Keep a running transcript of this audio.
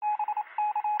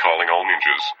Calling all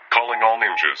ninjas. Calling all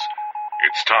ninjas.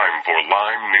 It's time for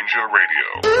Lyme Ninja Radio.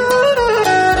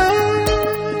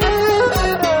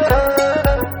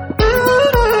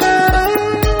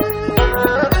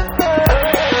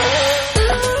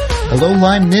 Hello,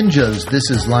 Lyme Ninjas. This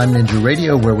is Lyme Ninja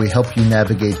Radio, where we help you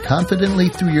navigate confidently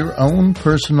through your own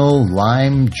personal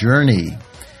Lyme journey.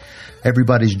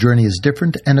 Everybody's journey is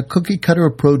different, and a cookie-cutter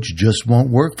approach just won't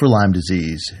work for Lyme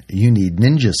disease. You need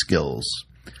ninja skills.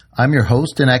 I'm your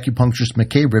host and acupuncturist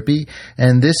McKay Rippey,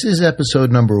 and this is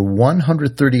episode number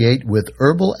 138 with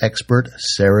herbal expert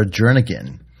Sarah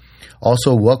Jernigan.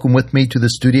 Also, welcome with me to the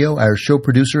studio, our show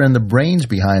producer and the brains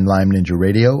behind Lyme Ninja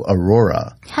Radio,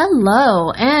 Aurora.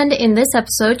 Hello, and in this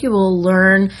episode you will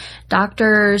learn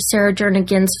Dr. Sarah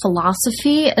Jernigan's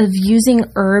philosophy of using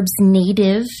herbs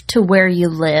native to where you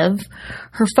live,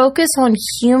 her focus on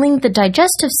healing the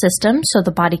digestive system so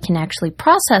the body can actually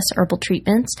process herbal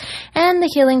treatments, and the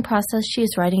healing process she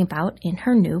is writing about in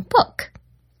her new book.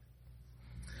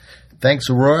 Thanks,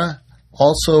 Aurora.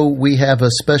 Also, we have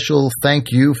a special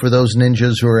thank you for those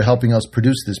ninjas who are helping us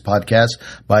produce this podcast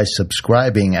by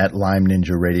subscribing at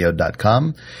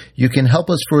LymeNinjaRadio.com. You can help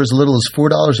us for as little as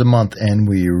 $4 a month, and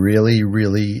we really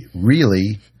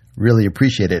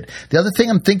appreciate it. The other thing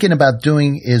I'm thinking about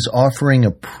doing is offering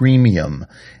a premium,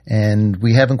 and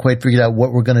we haven't quite figured out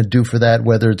what we're going to do for that,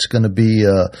 whether it's going to be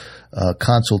a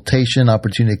consultation,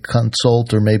 opportunity to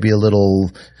consult, or maybe a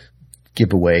little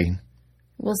giveaway.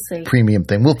 We'll see. Premium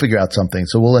thing. We'll figure out something.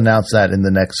 So we'll announce that in the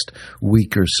next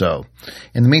week or so.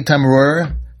 In the meantime,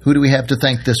 Aurora, who do we have to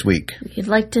thank this week? We'd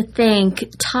like to thank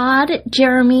Todd,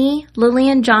 Jeremy,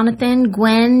 Lillian, Jonathan,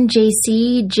 Gwen,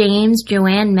 JC, James,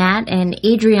 Joanne, Matt, and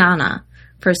Adriana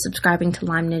for subscribing to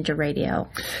Lyme Ninja Radio.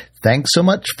 Thanks so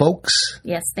much, folks.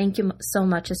 Yes, thank you so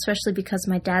much, especially because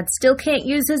my dad still can't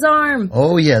use his arm.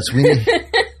 Oh, yes.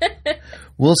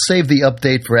 We'll save the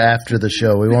update for after the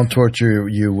show. We won't torture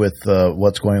you with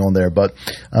what's going on there. But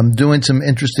I'm doing some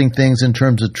interesting things in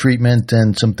terms of treatment,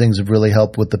 and some things have really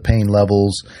helped with the pain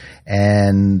levels.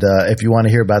 And if you want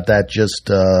to hear about that, just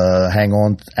hang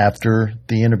on after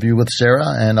the interview with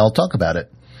Sarah, and I'll talk about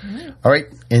it. All right.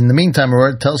 In the meantime,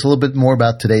 Aurora, tell us a little bit more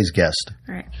about today's guest.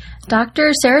 All right.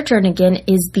 Dr. Sarah Jernigan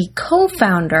is the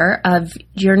co-founder of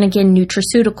Jernigan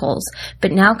Nutraceuticals,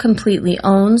 but now completely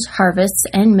owns, harvests,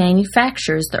 and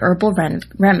manufactures the herbal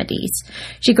remedies.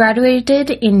 She graduated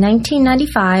in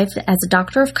 1995 as a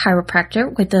doctor of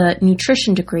chiropractor with a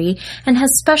nutrition degree and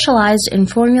has specialized in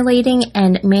formulating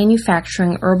and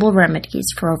manufacturing herbal remedies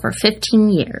for over 15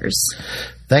 years.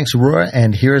 Thanks, Aurora,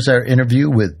 and here's our interview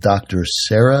with Dr.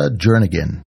 Sarah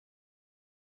Jernigan.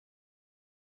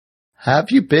 How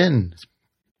have you been?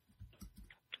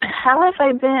 How have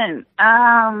I been?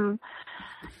 I've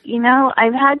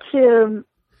had to,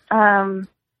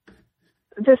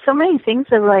 there's so many things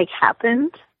that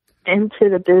happened into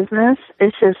the business.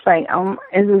 It's just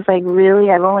really,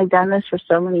 I've only done this for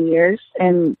so many years,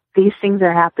 and these things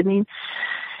are happening.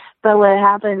 But what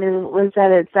happened was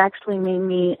that it's actually made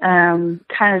me kind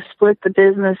of split the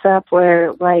business up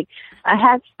where, I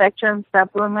had Spectrum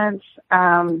Supplements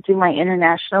do my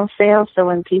international sales. So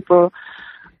when people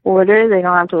order, they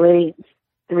don't have to wait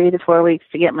 3 to 4 weeks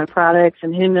to get my products.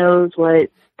 And who knows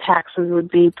what taxes would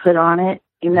be put on it,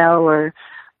 or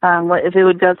what if it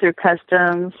would go through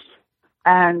customs.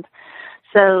 And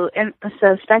so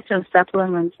Spectrum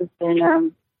Supplements has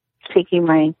been taking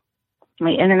my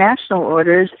international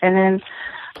orders, and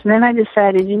then I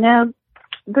decided,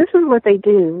 this is what they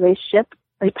do.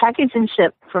 They package and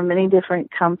ship for many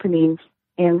different companies,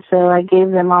 and so I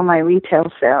gave them all my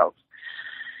retail sales.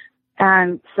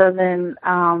 And so then,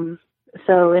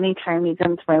 so anytime you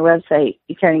come to my website,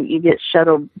 you get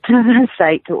shuttled to their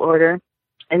site to order,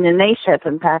 and then they ship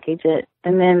and package it,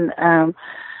 and then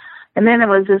it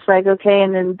was just okay,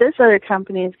 and then this other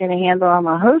company is going to handle all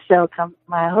my wholesale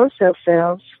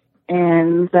sales.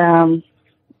 And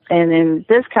then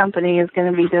this company is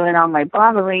going to be doing all my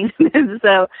bottling.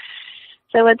 so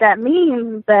what that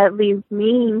means, that leaves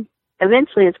me,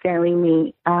 eventually it's going to leave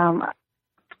me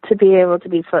to be able to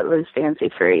be footloose, fancy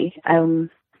free,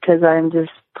 because I'm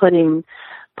just putting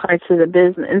parts of the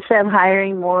business, instead of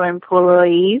hiring more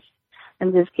employees,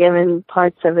 I'm just giving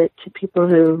parts of it to people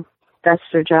who, that's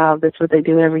their job, that's what they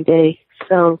do every day.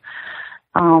 So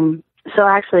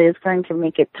actually it's going to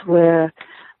make it to where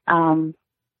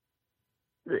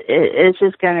it's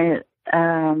just going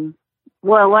to,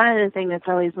 one of the things that's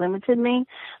always limited me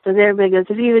was everybody goes,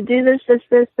 if you would do this,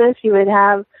 you would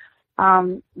have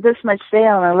this much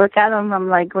sale. And I look at them, I'm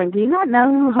like, do you not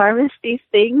know who harvests these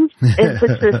things and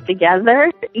puts this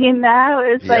together?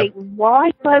 It's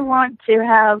why do I want to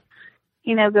have,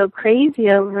 go crazy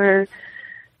over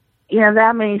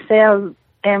that many sales,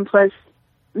 and plus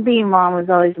being mom was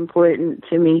always important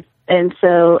to me. And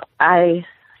so I,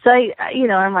 in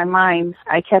my mind,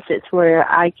 I kept it to where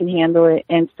I can handle it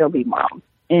and still be mom.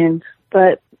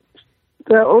 But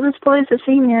the oldest boy is a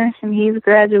senior, and he's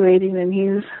graduating, and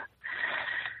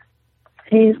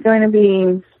he's going to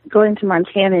be going to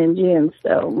Montana in June.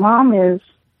 So mom is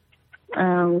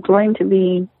going to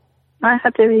be, I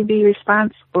have to be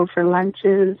responsible for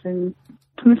lunches and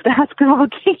basketball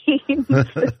games.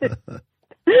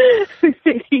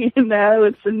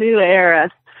 It's a new era.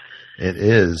 It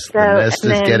is. So, the nest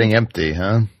is getting empty,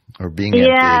 huh? Or being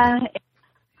emptied.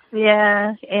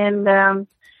 Yeah, and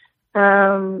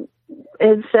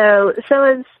so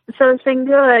it's been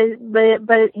good, but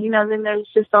then there's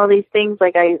just all these things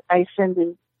like I send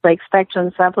in, like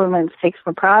Spectrum Supplements takes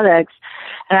my products,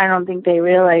 and I don't think they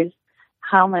realized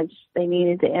how much they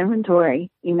needed to inventory,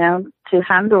 to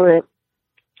handle it.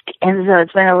 And so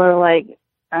it's been a little like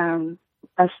a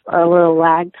little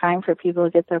lag time for people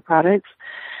to get their products.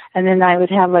 And then I would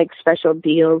have like special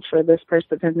deals for this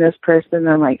person and this person.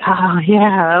 I'm like, oh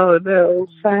no,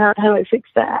 so how do I fix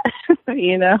that?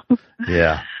 Yeah.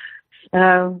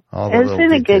 So it's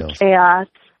been a good chaos.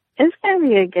 It's going to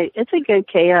be it's a good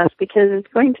chaos because it's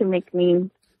going to make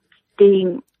me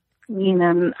be,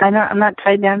 I'm not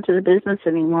tied down to the business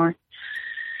anymore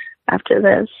after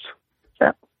this.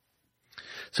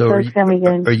 So are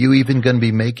you even going to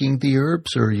be making the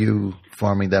herbs, or are you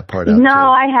farming that part out? No, too?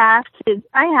 I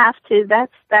have to.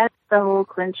 That's the whole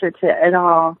clincher to it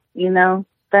all,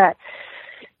 that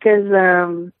because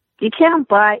you can't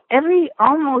buy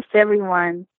almost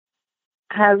everyone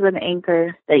has an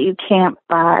anchor that you can't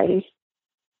buy,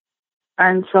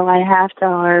 and so I have to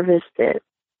harvest it,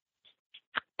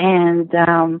 and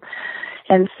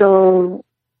so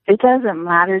it doesn't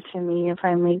matter to me if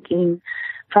I'm making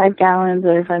 5 gallons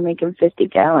or if I'm making 50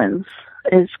 gallons.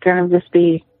 It's going to just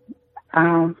be,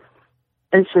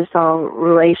 it's just all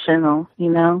relational,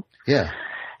 Yeah.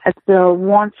 And so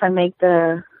once I make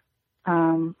it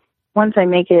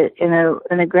in a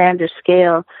grander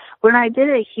scale, when I did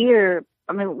it here,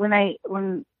 what I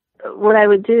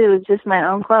would do is just my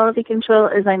own quality control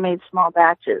is I made small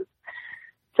batches.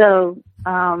 So,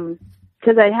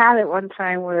 cause I had it one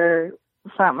time where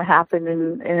something happened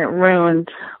and it ruined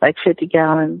like 50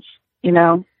 gallons,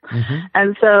 Mm-hmm.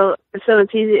 And so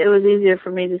it's easy. It was easier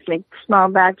for me to just make small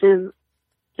batches.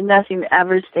 Nothing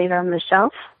ever stayed on the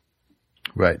shelf.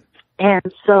 Right.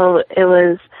 And so it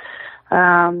was,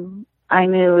 I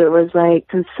knew it was like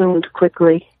consumed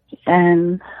quickly.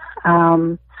 And,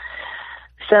 but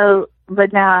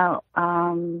now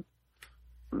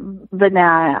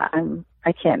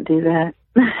I can't do that.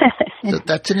 So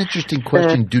that's an interesting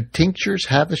question. Do tinctures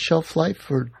have a shelf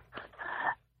life, or?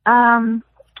 There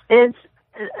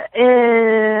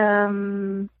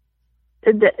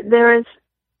is,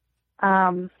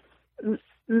 only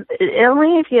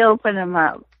if you open them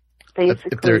up,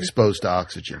 basically. If they're exposed to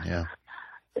oxygen, yeah.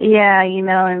 Yeah,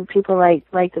 and people like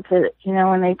to put,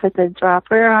 when they put the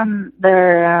dropper on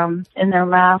their, in their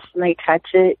mouth and they touch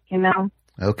it,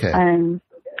 Okay. And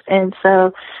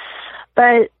so,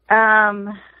 but,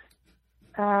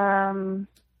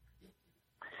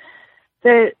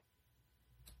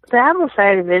 the apple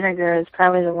cider vinegar is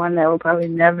probably the one that will probably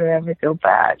never ever go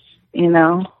bad,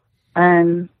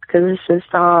 and because it's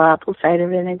just all apple cider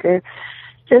vinegar.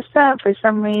 Just that for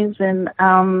some reason,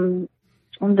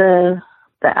 the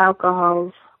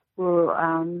alcohols will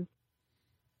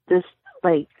just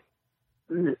like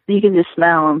you can just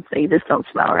smell them, they just don't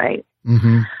smell right.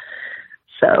 Mm-hmm.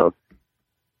 So,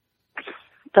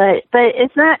 but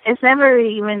it's never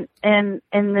even, and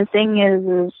the thing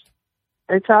is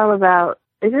it's all about,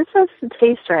 it just has to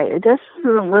taste right. It just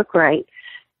doesn't look right,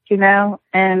 but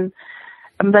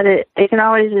it can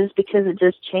always just because it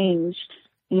just changed,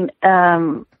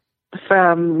 from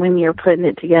when you're putting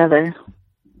it together.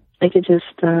 It could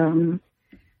just, because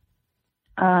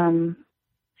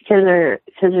they're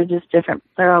just different.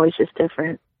 They're always just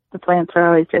different. The plants are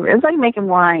always different. It's like making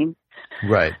wine.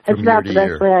 Right. It's not the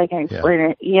best way I can explain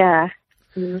it. Yeah.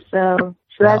 And so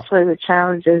that's where the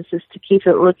challenge is to keep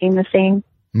it looking the same.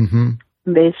 Mm-hmm.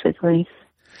 Basically.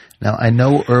 Now, I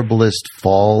know herbalists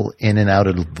fall in and out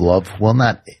of love. Well,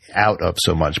 not out of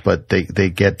so much, but they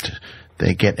get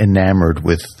enamored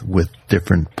with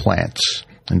different plants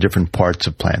and different parts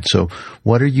of plants. So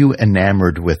what are you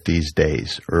enamored with these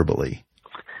days, herbally?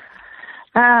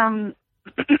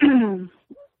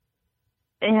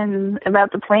 And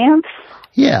about the plants?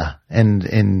 Yeah, and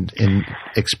in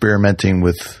experimenting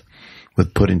with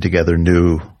putting together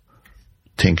new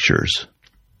tinctures.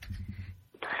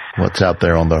 what's out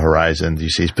there on the horizon, you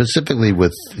see, specifically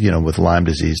with Lyme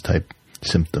disease type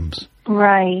symptoms?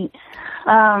 Right.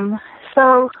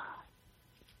 So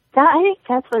I think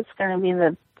that's what's going to be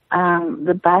the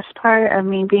best part of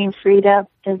me being freed up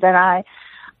is that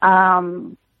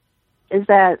I'll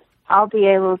be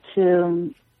able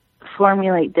to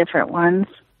formulate different ones,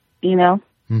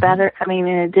 better. I mean,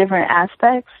 in different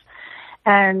aspects,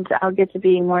 and I'll get to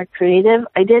be more creative.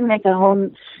 I did make a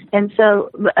whole, and so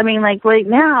I mean, like right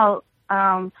now,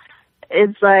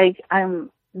 it's like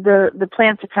the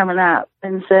plants are coming up,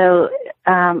 and so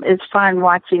it's fun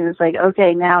watching. It's like,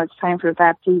 okay, now it's time for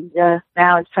Baptisia.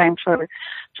 Now it's time for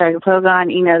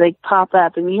Tragopogon. They pop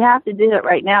up, and you have to do it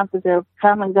right now because they'll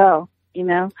come and go.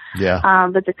 Yeah.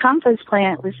 But the Compass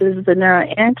plant, which is the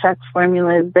NeuroAntox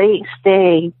formula, they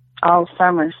stay all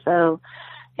summer. So,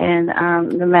 and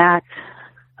the MAC,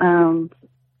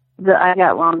 I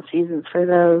got long seasons for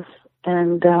those,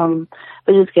 and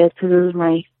which is good because it was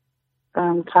my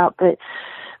top. But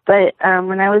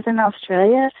when I was in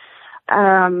Australia,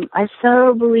 I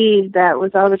so believed that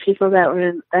with all the people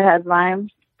that had Lyme,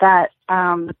 that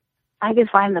I could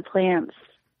find the plants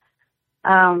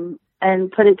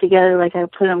and put it together like I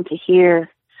put them to here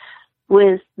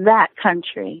with that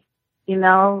country,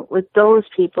 with those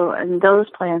people and those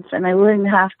plants, and I wouldn't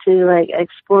have to like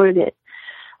export it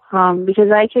because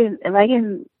if I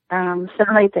can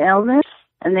simulate the illness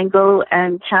and then go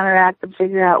and counteract and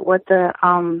figure out what the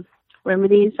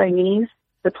remedies I need,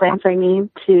 the plants I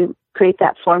need to create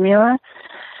that formula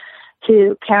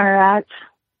to counteract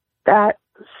that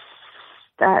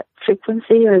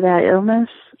frequency or that illness,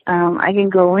 I can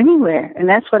go anywhere. And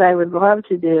that's what I would love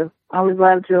to do. I would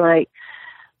love to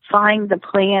find the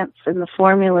plants and the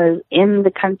formulas in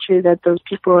the country that those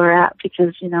people are at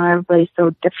because, everybody's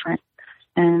so different.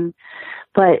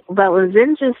 But what was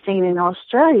interesting in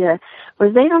Australia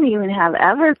was they don't even have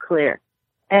Everclear.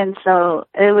 And so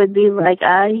it would be like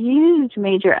a huge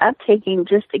major uptaking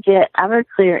just to get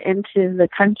Everclear into the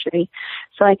country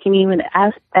so I can even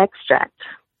extract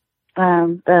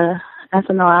the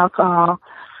ethanol alcohol,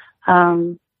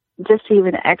 just to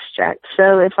even extract.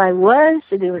 So if I was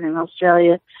to do it in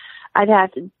Australia, I'd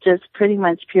have to just pretty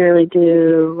much purely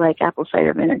do like apple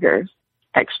cider vinegar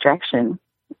extraction.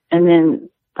 And then,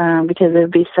 because it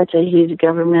would be such a huge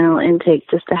governmental intake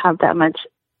just to have that much,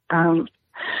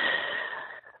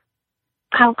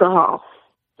 alcohol.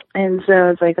 And so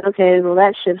it's like, okay, well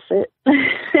that shifts it.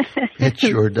 It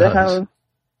sure does. So,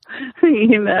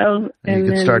 you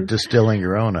could start distilling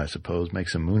your own, I suppose, make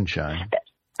some moonshine.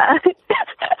 I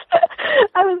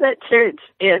was at church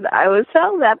and I was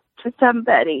telling that to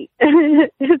somebody.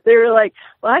 They were like,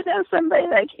 well, I know somebody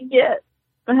that can get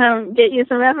you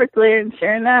some Everclear, and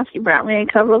sure enough, he brought me a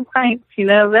couple of pints, of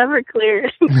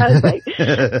Everclear. I was like,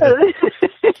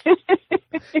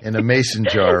 in a mason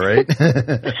jar, right? Yep.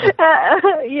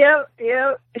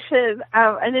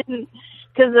 I didn't,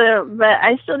 but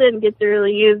I still didn't get to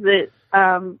really use it.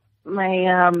 My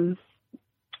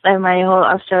whole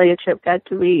Australia trip got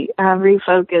to be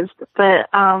refocused, but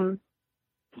I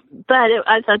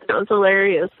thought that was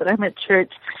hilarious that I'm at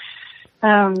church.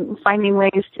 Finding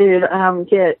ways to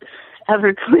get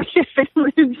Everclear and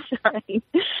moonshine.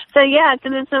 So yeah,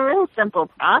 because it's a real simple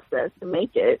process to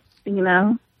make it.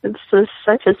 It's just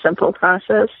such a simple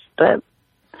process. But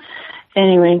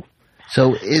anyway,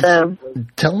 tell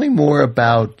me more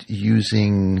about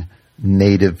using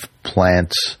native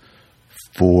plants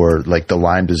for like the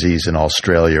Lyme disease in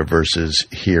Australia versus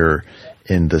here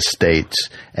in the States.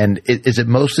 And is it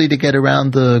mostly to get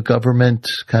around the government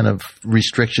kind of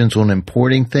restrictions on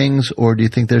importing things, or do you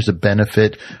think there's a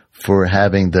benefit for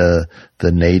having the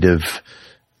native,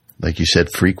 like you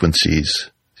said,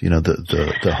 frequencies,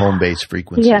 the home-based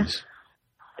frequencies? Yeah.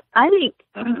 I think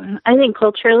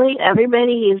culturally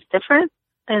everybody is different,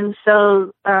 and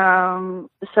so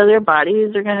their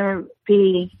bodies are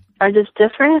just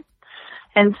different.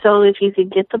 And so if you could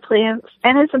get the plants,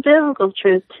 and it's a biblical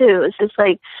truth too, it's just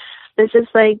like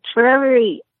for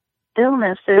every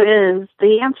illness there is,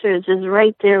 the answer is just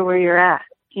right there where you're at,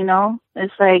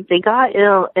 It's like they got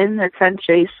ill in their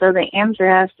country, so the answer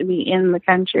has to be in the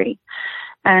country.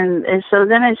 And so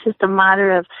then it's just a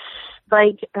matter of,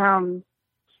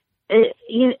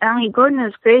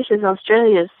 goodness gracious,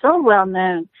 Australia is so well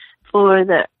known for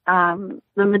the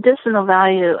medicinal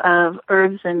value of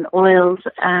herbs and oils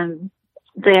and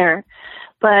there,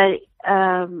 but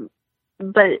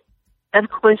of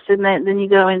course, then you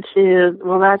go into,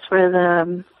 well, that's where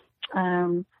the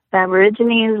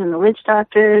Aborigines and the witch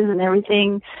doctors and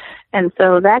everything, and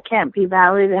so that can't be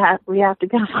valid. We have to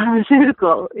go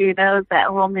pharmaceutical, that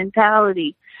whole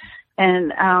mentality,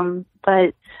 and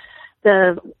but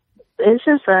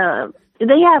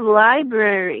they have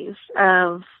libraries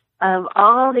of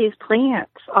all these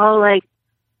plants, all like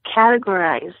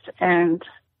categorized and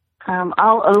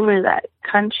all over that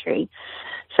country.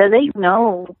 So they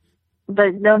know,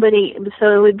 but nobody.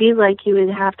 So it would be like you would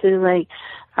have to like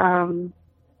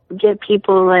get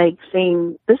people like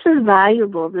saying, "This is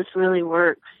valuable. This really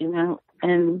works,"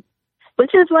 and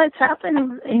which is what's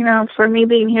happened, for me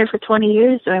being here for 20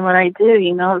 years doing what I do.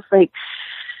 It's like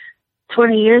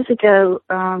 20 years ago.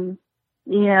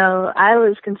 I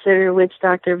was considered a witch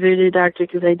doctor, voodoo doctor,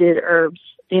 because I did herbs,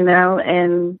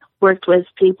 and worked with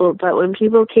people. But when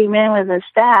people came in with a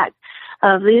stack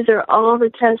of these are all the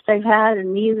tests I've had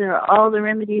and these are all the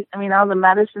remedies, all the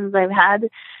medicines I've had,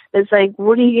 it's like,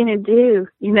 what are you going to do,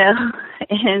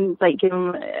 And like give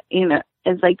them,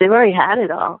 it's like they've already had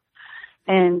it all.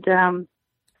 And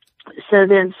so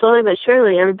then slowly but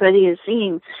surely everybody is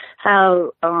seeing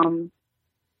how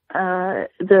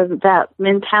that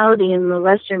mentality in the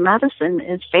Western medicine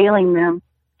is failing them.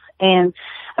 And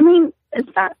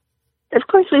it's not, of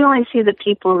course we only see the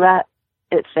people that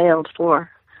it failed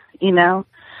for, we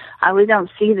don't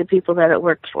see the people that it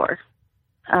worked for.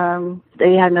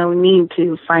 They had no need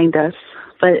to find us,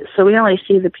 but so we only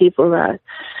see the people that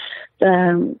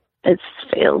it's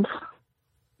failed.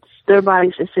 Their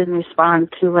bodies just didn't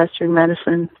respond to Western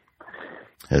medicine.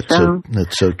 That's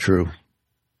so true.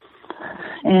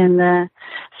 And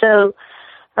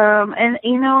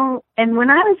and when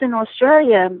I was in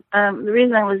Australia, the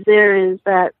reason I was there is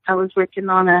that I was working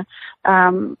on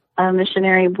a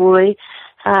missionary boy.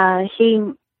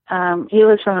 He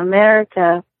was from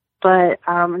America, but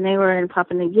they were in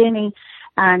Papua New Guinea,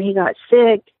 and he got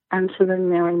sick, and so then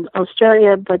they were in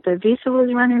Australia, but their visa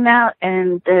was running out,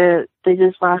 and they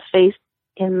just lost faith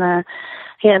in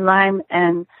he had Lyme,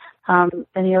 and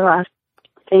he lost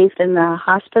faith in the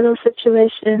hospital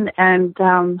situation, and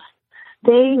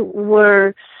they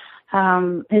were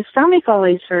his stomach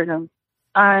always hurt him,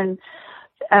 and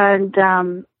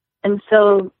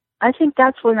so I think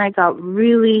that's when I got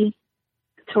really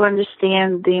to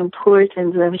understand the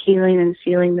importance of healing and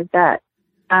sealing the gut,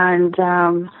 and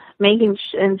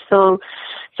so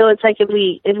it's like if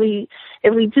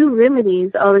we do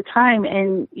remedies all the time,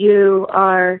 and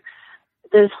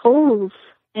there's holes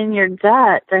in your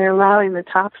gut that are allowing the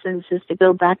toxins just to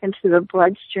go back into the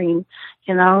bloodstream,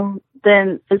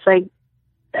 then it's like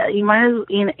you might as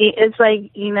it's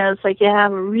like you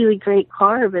have a really great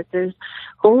car, but there's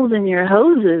holes in your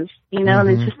hoses, and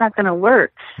it's just not going to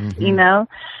work,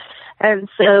 And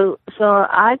so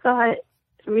I got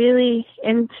really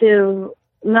into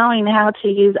knowing how to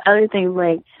use other things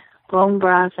like bone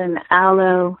broth and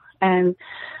aloe and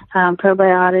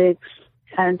probiotics,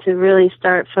 and to really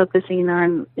start focusing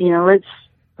on,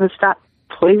 let's stop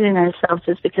poisoning ourselves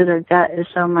just because our gut is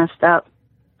so messed up.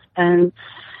 And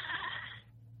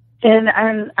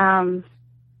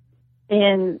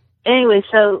anyway,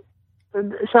 so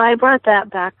I brought that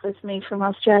back with me from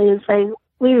Australia. It's like,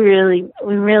 we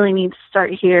really need to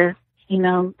start here.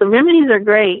 The remedies are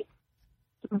great,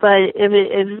 but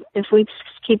if we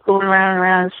just keep going around and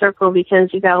around in a circle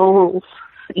because you got holes,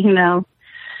 in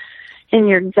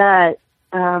your gut,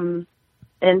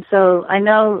 and so I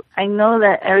know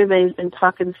that everybody's been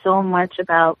talking so much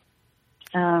about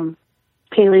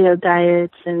paleo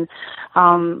diets and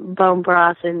bone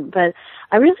broth, but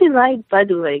I really like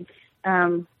Budwig,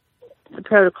 the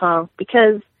protocol,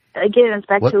 because again it's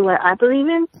back to what I believe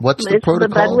in. What's the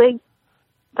protocol? The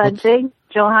Budwig,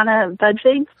 Johanna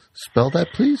Budwig. Spell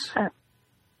that, please.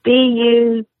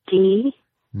 Budwig.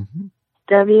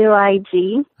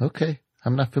 Okay,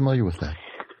 I'm not familiar with that.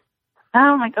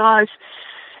 Oh my gosh,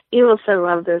 you will so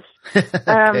love this.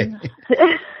 Okay.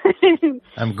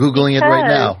 I'm Googling it right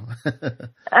now.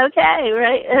 Okay,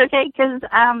 right. Okay, because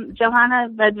Johanna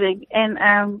Budwig,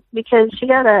 and because she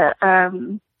got a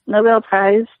Nobel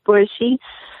Prize where she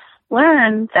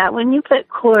learned that when you put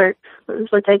quark, this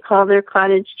is what they call their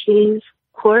cottage cheese,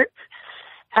 quark,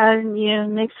 and you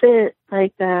mix it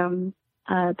like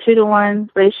 2-to-1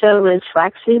 ratio with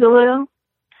flaxseed oil,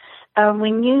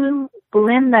 when you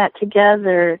blend that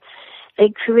together,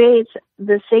 it creates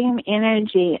the same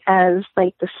energy as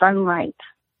like the sunlight.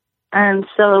 And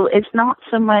so it's not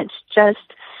so much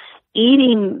just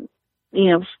eating,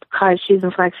 cottage cheese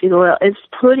and flaxseed oil. It's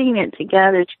putting it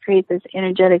together to create this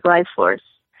energetic life force.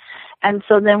 And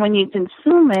so then when you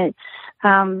consume it,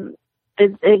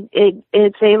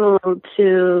 it's able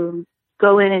to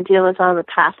go in and deal with all the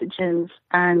pathogens.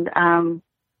 And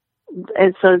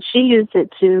so she used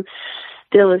it to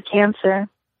deal with cancer.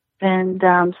 And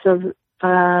so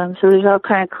there's all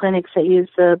kind of clinics that use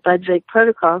the Budwig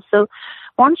protocol. So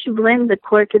once you blend the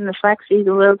quark and the flaxseed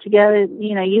oil together,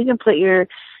 you can put your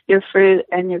fruit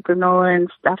and your granola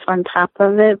and stuff on top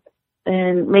of it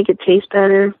and make it taste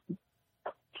better.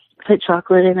 Put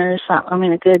chocolate in it or something. I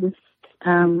mean, a good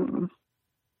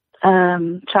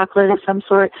chocolate of some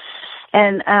sort.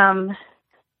 But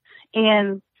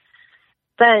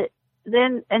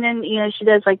then she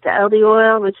does like the LD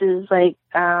oil, which is like,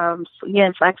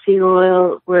 again, flaxseed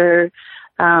oil, where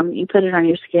you put it on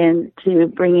your skin to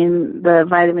bring in the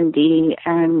vitamin D.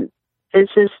 And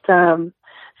it's just,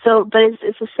 but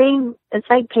it's the same, it's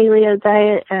like paleo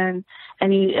diet. And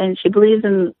she believes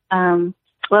in,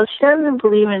 she doesn't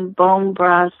believe in bone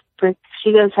broth, but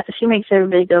she makes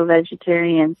everybody go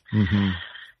vegetarian. Mm-hmm.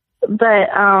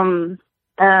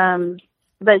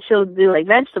 But she'll do like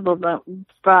vegetable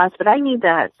broth. But I need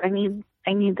that. I need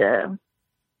the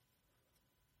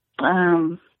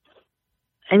bone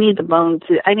I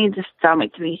need the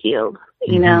stomach to be healed,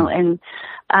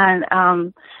 Mm-hmm.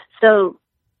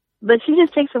 but she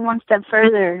just takes it one step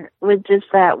further with just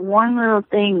that one little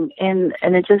thing, and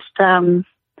it just,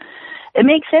 it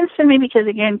makes sense to me because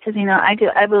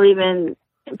I believe in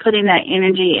putting that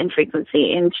energy and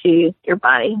frequency into your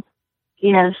body,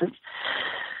 and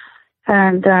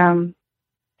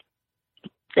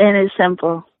it's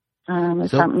simple.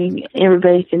 It's something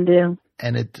everybody can do.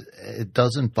 And it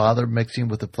doesn't bother mixing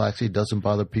with the flaxseed. Doesn't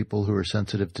bother people who are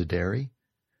sensitive to dairy.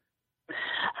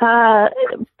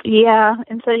 Yeah,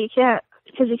 and so you can't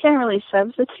really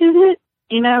substitute it.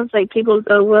 It's like people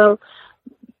go, well,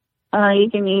 you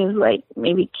can use like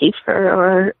maybe kefir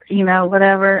or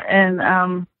whatever.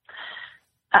 And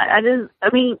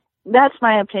that's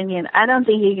my opinion. I don't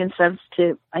think you can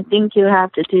substitute. I think you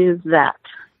have to do that.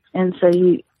 And so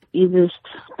you just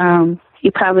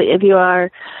you probably, if you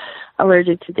are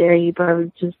allergic to dairy, you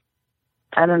probably just,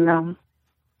 I don't know.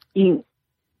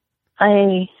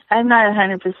 I'm not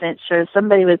 100% sure.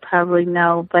 Somebody would probably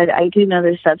know, but I do know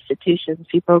there's substitutions.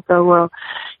 People go, well,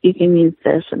 you can use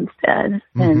this instead.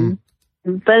 Mm-hmm.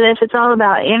 But if it's all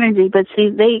about energy, but see,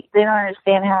 they don't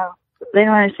understand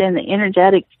the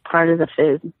energetic part of the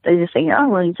food. They just think, oh,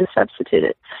 well, you just substitute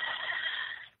it.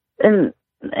 And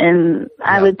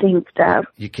I would think that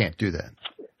you can't do that.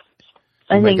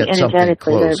 I think get something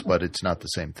energetically close, but it's not the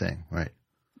same thing, right?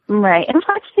 Right. And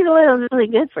flaxseed oil is really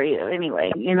good for you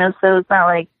anyway, so it's not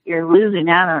like you're losing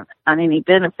out on any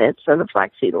benefits of the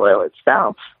flaxseed oil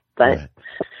itself. But right.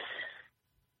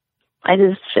 I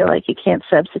just feel like you can't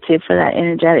substitute for that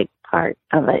energetic part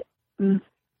of it. And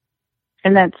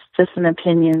that's just an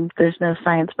opinion. There's no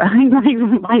science behind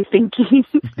my thinking.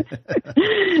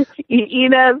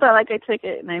 It's not like I took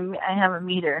it and I have a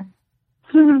meter.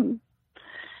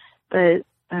 But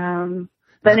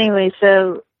anyway,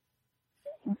 so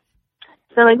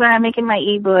like when I'm making my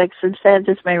ebooks, instead of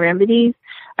just my remedies,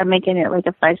 I'm making it like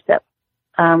a 5-step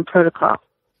protocol.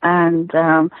 And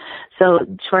so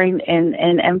trying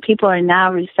and people are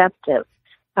now receptive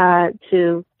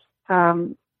to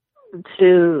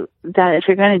that. If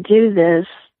you're going to do this,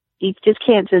 you just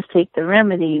can't just take the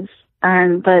remedies.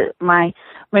 But my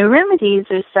remedies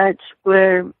are such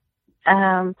where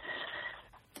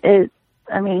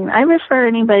I refer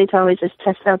anybody to always just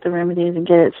test out the remedies and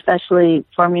get it specially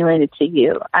formulated to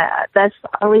you. That's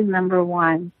always number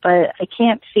one. But I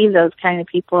can't see those kind of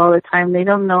people all the time. They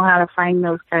don't know how to find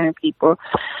those kind of people.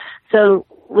 So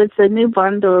with the new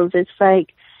bundles, it's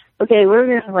like, okay, we're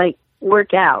going to like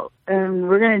work out, and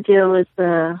we're going to deal with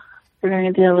the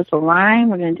Lyme,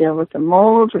 we're going to deal with the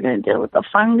molds, we're going to deal with the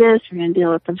fungus, we're going to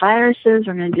deal with the viruses,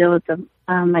 we're going to deal with the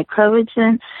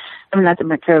microbian. Not the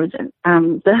microbian,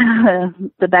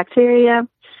 the bacteria,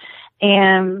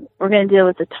 and we're going to deal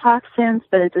with the toxins,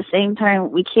 but at the same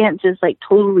time, we can't just like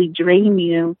totally drain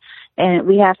you, and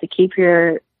we have to keep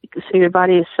your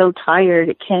body is so tired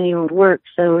it can't even work,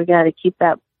 so we got to keep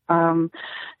that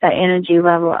energy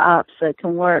level up so it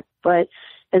can work. But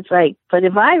it's like, but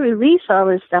if I release all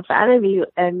this stuff out of you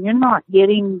and you're not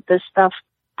getting the stuff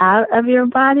out of your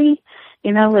body,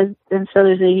 and so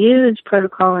there's a huge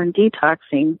protocol in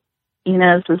detoxing.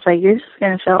 So it's like you're just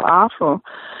going to feel awful.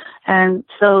 And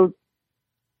so,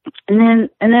 and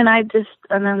then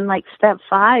like step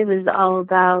 5 is all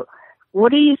about,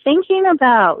 what are you thinking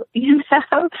about? It's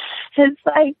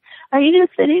like, are you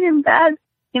just sitting in bed,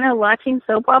 watching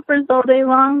soap operas all day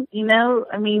long?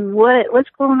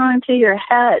 What's going on to your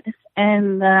head?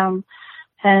 And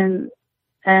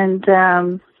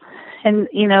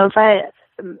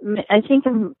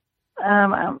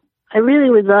I really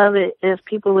would love it if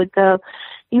people would go,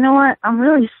 you know what, I'm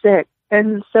really sick.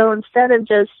 And so instead of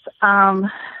just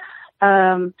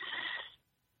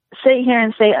sit here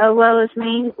and say, oh, well, it's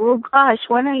me. Well, gosh,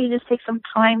 why don't you just take some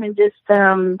time and just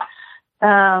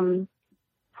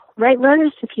write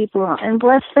letters to people and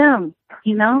bless them,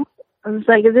 you know? It's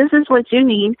like, if this is what you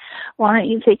need, why don't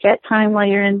you take that time while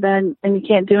you're in bed and you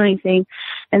can't do anything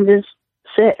and just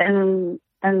sit and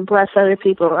bless other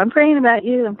people. I'm praying about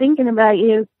you. I'm thinking about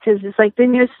you, because it's like,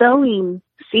 then you're sowing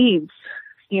seeds.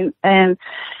 And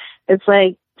it's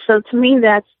like, so to me,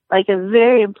 that's like a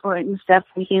very important step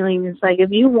for healing. It's like, if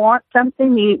you want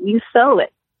something, you sow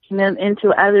it, you know, into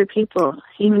other people,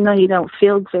 even though you don't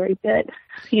feel very good,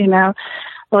 you know,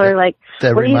 or like,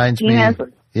 that reminds me.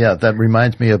 Yeah, that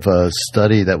reminds me of a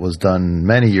study that was done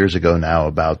many years ago now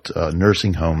about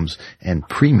nursing homes and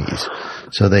preemies.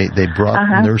 So they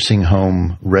brought nursing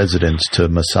home residents to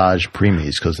massage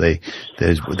preemies because they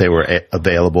were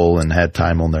available and had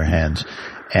time on their hands.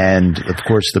 And of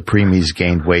course, the preemies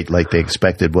gained weight like they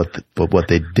expected. But what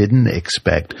they didn't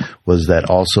expect was that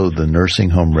also the nursing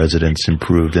home residents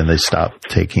improved, and they stopped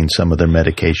taking some of their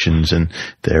medications, and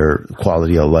their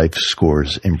quality of life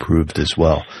scores improved as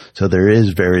well. So there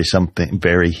is something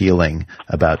very healing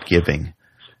about giving,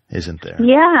 isn't there?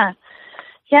 Yeah,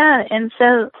 yeah. And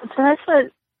so that's what.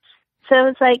 So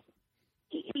it's like.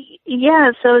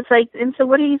 Yeah, so it's like, and so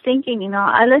what are you thinking? You know,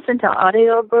 I listen to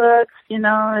audiobooks, you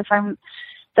know, if I'm,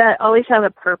 that always have a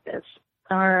purpose,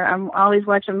 or I'm always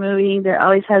watch a movie that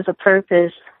always has a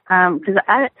purpose, because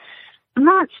I'm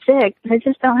not sick, I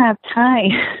just don't have time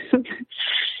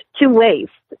to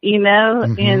waste, you know,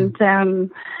 and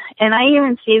I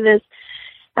even see this,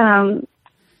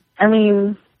 I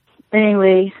mean,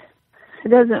 anyway, it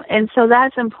doesn't, and so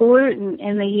that's important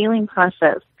in the healing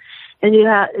process. And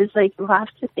it's like, you have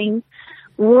to think,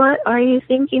 what are you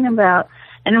thinking about?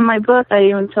 And in my book, I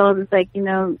even told, it's like, you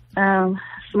know,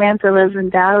 Samantha lives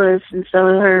in Dallas, and so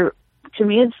her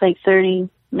commute's like 30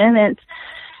 minutes.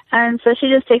 And so she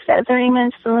just takes that 30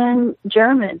 minutes to learn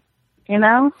German, you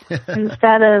know,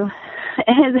 instead of,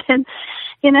 and then,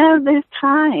 you know, there's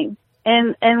time.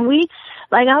 And we,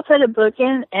 like, I'll put a book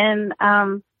in, and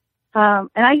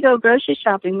I go grocery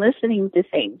shopping listening to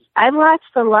things. I've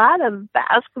watched a lot of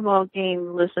basketball games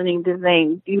listening to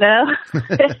things, you know?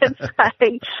 It's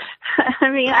like, I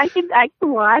mean, I can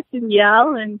watch and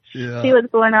yell and see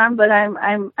what's going on, but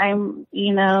I'm,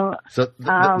 you know. So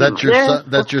that's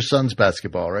your son's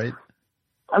basketball, right?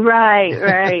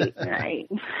 Right.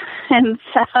 And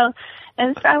so,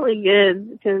 and it's probably good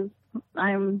because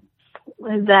I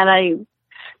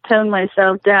tone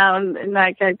myself down and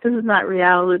not, this is not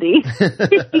reality.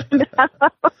 You know?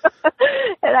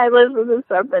 And I listen to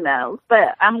something else.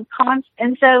 But I'm constant.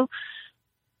 And so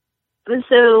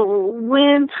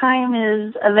when time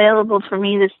is available for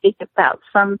me to speak about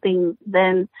something,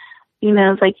 then, you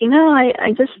know, it's like, you know,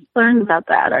 I just learned about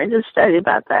that, or I just studied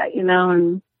about that, you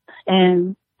know,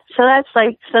 and so that's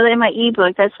like, so in my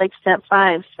ebook, that's like step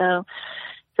 5. So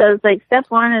it's like step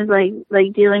 1 is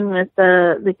like dealing with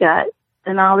the gut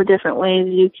and all the different ways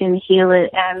you can heal it.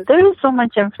 And there's so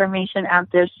much information out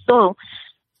there. So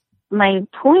my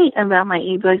point about my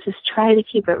ebooks is try to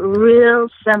keep it real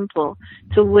simple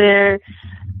to where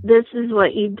this is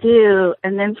what you do.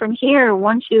 And then from here,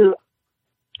 once you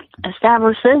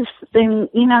establish this, then,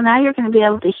 you know, now you're going to be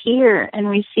able to hear and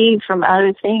receive from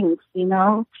other things, you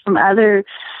know, from other,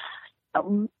 I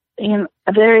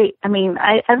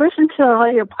listened to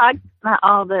all your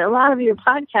a lot of your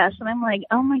podcasts, and I'm like,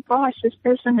 oh my gosh, this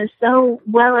person is so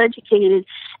well educated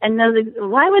and knows.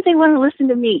 Why would they want to listen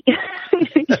to me? You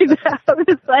know,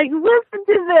 it's like, listen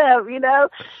to them, you know.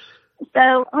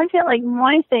 So I feel like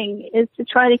my thing is to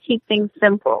try to keep things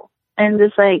simple and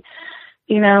just like,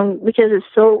 you know, because it's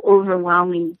so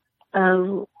overwhelming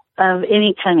of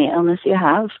any kind of illness you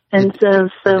have. And so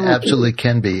it absolutely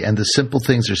can be. And the simple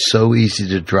things are so easy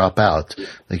to drop out.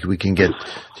 Like we can get,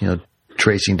 you know,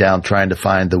 tracing down, trying to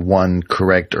find the one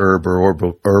correct herb or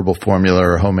herbal formula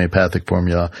or homeopathic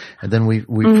formula. And then we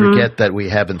forget that we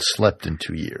haven't slept in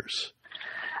 2 years.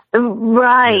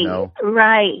 Right, you know?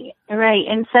 right.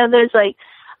 And so there's like,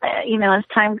 you know, it's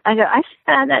time. I should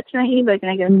add that to my ebook,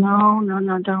 and I go,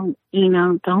 no, don't, you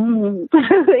know, don't.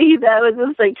 You know, it's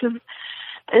just like, cause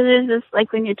it is just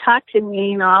like when you talk to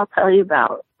me, you know, I'll tell you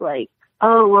about like,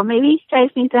 oh, well, maybe you guys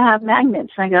need to have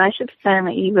magnets. And I go, I should put that in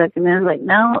my ebook. And they're like,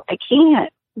 no, I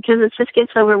can't, because it just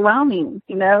gets overwhelming,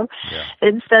 you know? Yeah.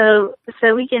 And so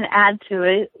we can add to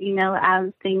it, you know,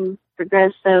 as things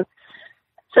progress. So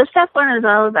step 1 is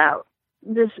all about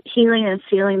just healing and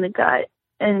sealing the gut.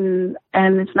 And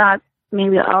it's not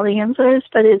maybe all the answers,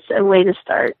 but it's a way to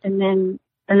start. And then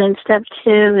step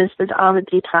 2 is all the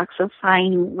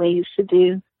detoxifying ways to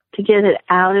get it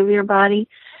out of your body.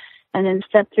 And then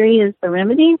step 3 is the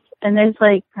remedies. And there's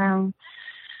like, I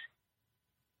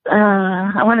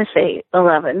want to say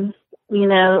 11, you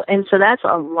know, and so that's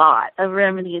a lot of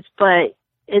remedies, but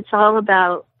it's all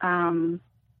about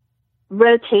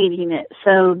rotating it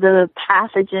so the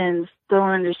pathogens don't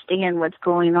understand what's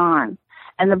going on.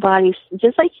 And the body's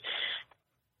just like,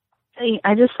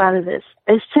 I just thought of this.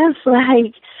 It's just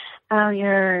like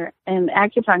you're in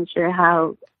acupuncture,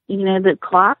 how, you know, the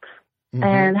clock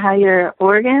and how your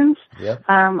organs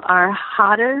are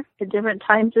hotter at different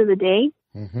times of the day.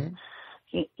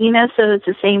 You know, so it's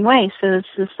the same way. So it's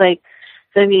just like,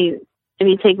 so if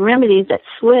you take remedies that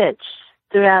switch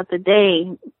throughout the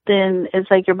day, then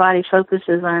it's like your body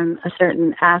focuses on a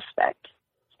certain aspect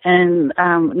and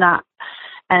not.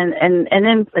 And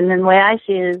then the way I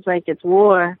see it is like it's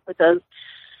war with those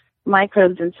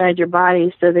microbes inside your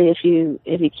body, so that if you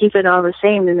keep it all the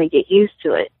same, then they get used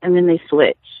to it, and then they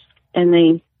switch, and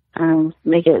they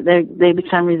they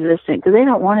become resistant because they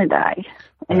don't want to die.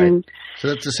 Right. And so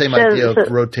that's the same idea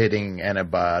of rotating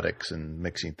antibiotics and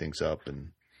mixing things up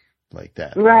and like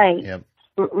that. Right. Yep.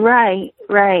 Right.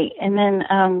 And then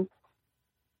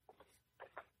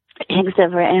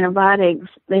except for antibiotics,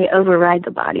 they override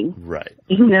the body. Right.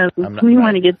 You know, we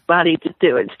want to get the body to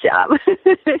do its job.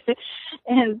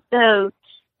 And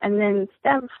then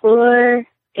step 4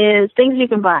 is things you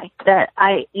can buy that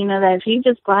that if you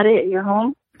just bought it at your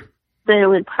home, that it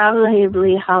would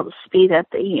probably help speed up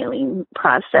the healing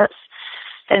process.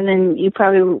 And then you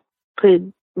probably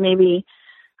could maybe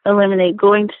eliminate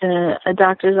going to a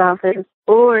doctor's office,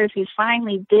 or if you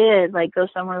finally did, like go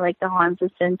somewhere like the Hansa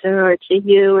Center or to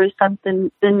you or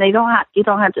something, then you don't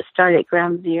have to start at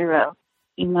ground zero,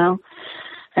 you know.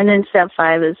 And then step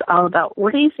 5 is all about,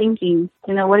 what are you thinking?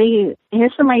 You know,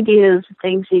 here's some ideas,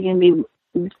 things you can be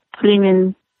putting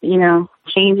in, you know,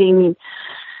 changing,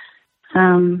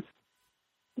 because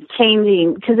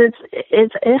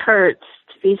it hurts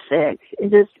to be sick.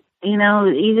 It just, you know,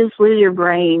 you just lose your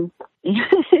brain.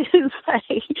 It's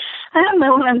like, I don't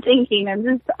know what I'm thinking.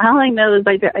 All I know is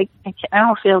like, I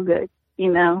don't feel good,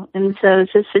 you know? And so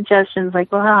it's just suggestions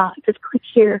like, well, just click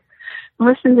here,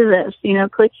 listen to this, you know,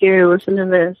 click here, listen to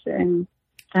this. And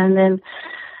then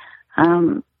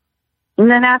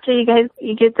after you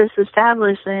get this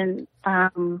established, and,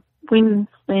 when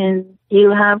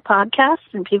you have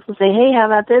podcasts and people say, hey, how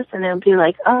about this? And it'll be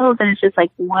like, oh, then it's just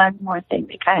like one more thing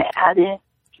to kind of add in,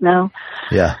 you know?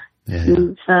 Yeah.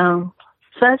 And so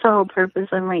that's the whole purpose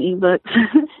of my ebook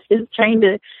is trying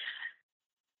to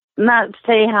not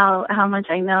say how much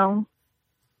I know,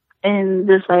 and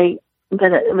just like,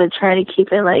 but try to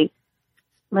keep it like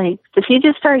if you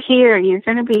just start here, you're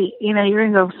gonna be, you know, you're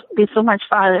gonna be so much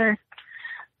farther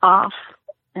off,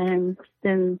 and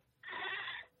then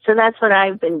so that's what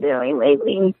I've been doing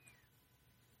lately.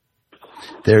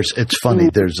 It's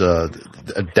funny. There's a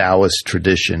Taoist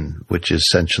tradition, which is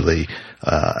essentially,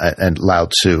 and Lao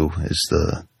Tzu is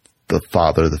the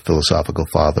father, the philosophical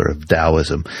father of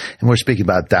Taoism. And we're speaking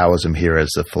about Taoism here as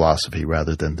the philosophy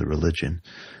rather than the religion.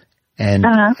 And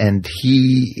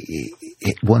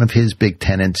one of his big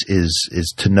tenets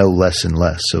is to know less and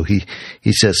less. So he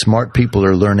says smart people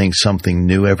are learning something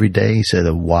new every day. He said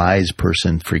a wise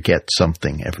person forgets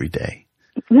something every day.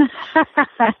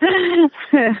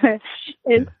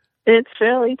 It's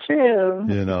really true.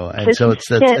 You know, and so it's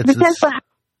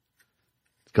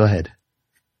go ahead.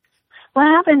 What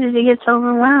happens is you get so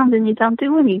overwhelmed and you don't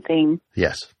do anything.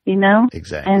 Yes. You know?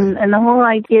 Exactly. And the whole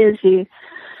idea is you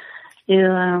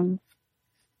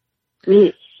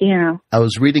know. I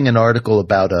was reading an article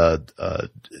about a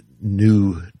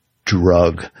new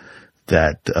drug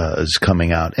that is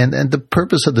coming out, and the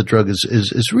purpose of the drug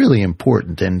is really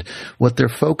important. And what they're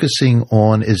focusing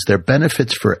on is their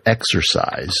benefits for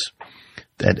exercise.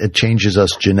 That it changes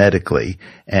us genetically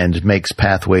and makes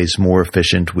pathways more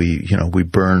efficient. We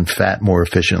burn fat more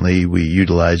efficiently. We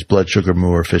utilize blood sugar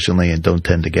more efficiently and don't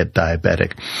tend to get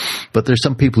diabetic. But there's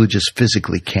some people who just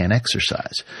physically can't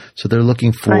exercise. So they're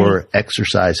looking for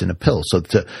exercise in a pill. So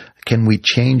can we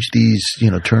change these,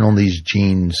 turn on these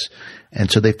genes?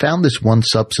 And so they found this one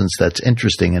substance that's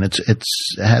interesting, and it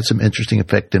had some interesting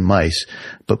effect in mice.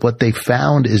 But what they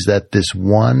found is that this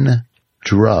one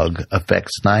drug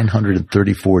affects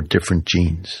 934 different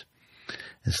genes.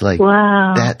 It's like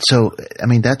that. So, I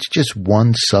mean, that's just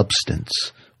one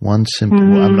substance, one simple,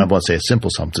 I'm not going to say a simple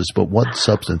substance, but one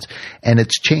substance. And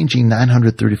it's changing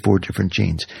 934 different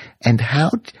genes. And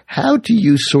how do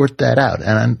you sort that out?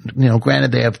 And,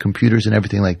 granted they have computers and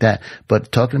everything like that,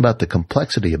 but talking about the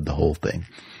complexity of the whole thing.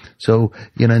 So,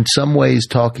 in some ways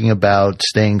talking about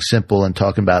staying simple and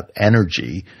talking about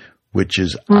energy, which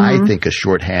is, I think, a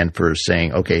shorthand for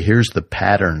saying, okay, here's the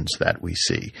patterns that we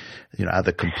see. Out of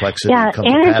the complexity comes a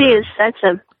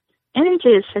pattern. Energy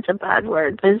is such a bad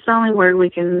word, but it's the only word we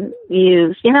can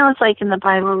use. It's like in the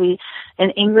Bible,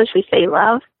 in English we say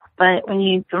love, but when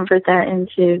you convert that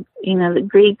into, the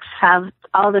Greeks have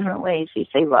all different ways you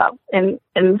say love. And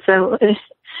so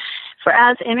for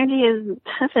us, energy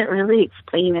doesn't really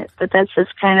explain it, but that's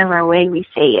just kind of our way we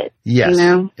say it. Yes,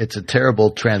 it's a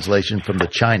terrible translation from the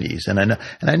Chinese, and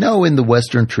I know in the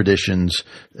Western traditions,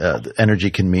 energy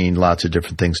can mean lots of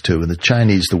different things too. In the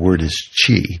Chinese, the word is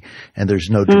qi, and there's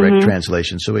no direct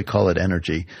translation, so we call it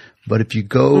energy. But if you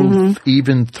go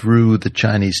even through the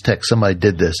Chinese text, somebody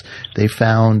did this. They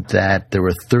found that there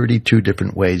were 32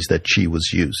 different ways that qi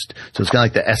was used. So it's kind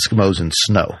of like the Eskimos in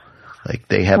snow. Like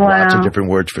they have lots of different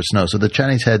words for snow. So the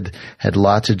Chinese had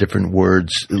lots of different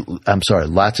words.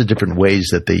 Lots of different ways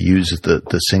that they use the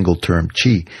single term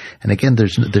qi. And again,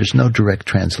 there's no direct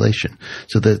translation.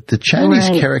 So the Chinese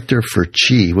character for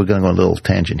qi, we're going to go on a little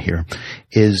tangent here,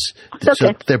 is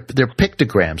so they're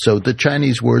pictograms. So the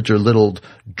Chinese words are little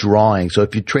drawings. So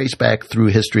if you trace back through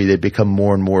history, they become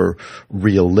more and more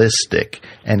realistic.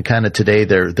 And kind of today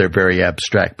they're very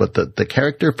abstract. But the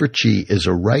character for qi is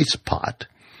a rice pot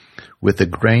with a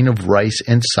grain of rice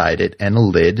inside it and a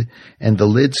lid, and the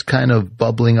lid's kind of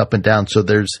bubbling up and down. So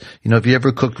there's, if you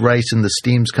ever cooked rice and the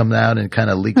steam's coming out and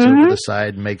kind of leaks over the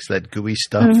side and makes that gooey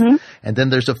stuff, and then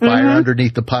there's a fire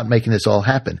underneath the pot making this all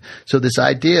happen. So this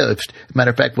idea of, matter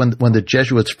of fact, when the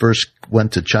Jesuits first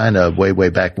went to China way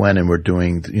back when and were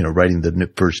doing, writing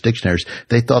the first dictionaries,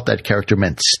 they thought that character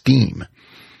meant steam.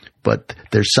 But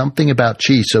there's something about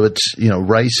qi. So it's,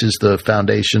 rice is the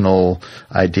foundational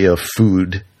idea of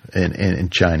food in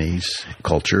Chinese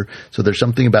culture. So there's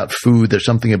something about food. There's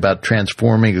something about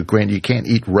transforming a grain. You can't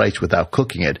eat rice without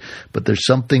cooking it, but there's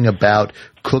something about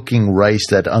cooking rice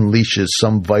that unleashes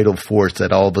some vital force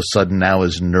that all of a sudden now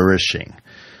is nourishing.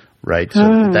 Right.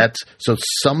 So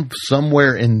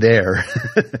somewhere in there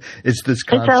is this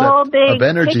concept of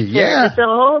energy. Picture. Yeah. It's a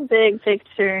whole big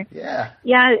picture. Yeah.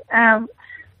 Yeah.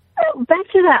 Back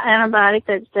to that antibiotic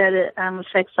that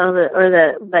affects all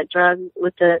that drug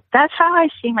that's how I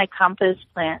see my compass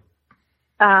plant.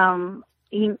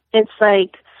 It's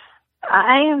like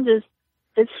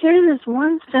here's this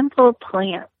one simple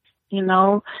plant, and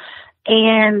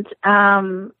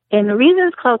the reason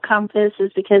it's called compass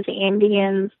is because the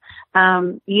Indians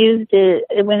used it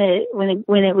when it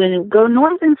go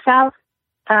north and south.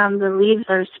 The leaves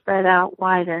are spread out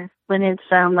wider. When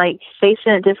it's like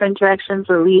facing in different directions,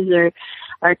 the leaves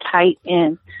are tight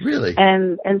in. Really?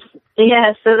 And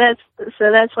yeah, so that's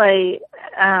why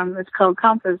it's called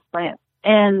compass plant.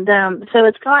 And so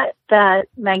it's got that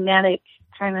magnetic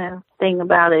kind of thing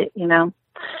about it,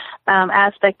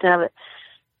 aspect of it.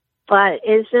 But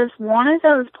it's just one of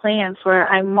those plants where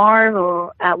I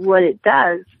marvel at what it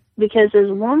does, because there's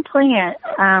one plant.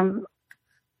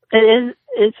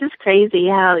 It's just crazy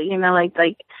how,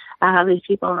 like I have these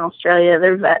people in Australia,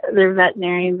 they're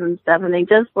veterinarians and stuff, and they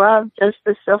just love just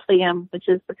the Silphium, which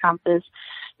is the compass,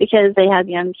 because they have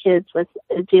young kids with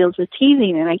it deals with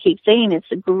teething. And I keep saying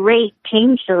it's a great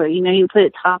painkiller. You put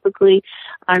it topically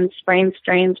on sprained,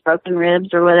 strains, broken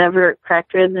ribs or whatever,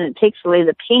 cracked ribs, and it takes away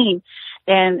the pain,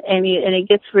 and it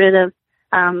gets rid of,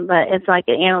 but it's like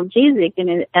an analgesic, and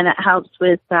it helps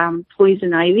with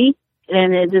poison ivy,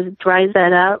 and it just dries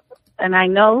that up. And I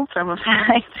know from a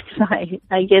fact,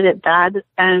 I get it bad,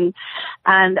 but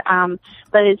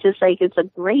it's just like, it's a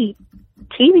great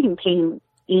teething pain,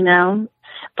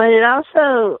 but it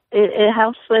also, it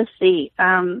helps with the,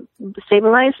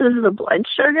 stabilizes the blood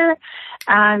sugar,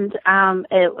 and,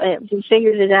 we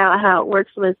figured it out how it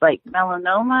works with like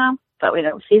melanoma, but we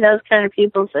don't see those kind of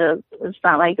people, so it's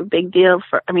not like a big deal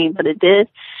but it did.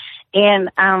 And,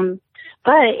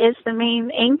 but it's the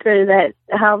main anchor that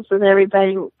helps with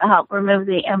everybody, help remove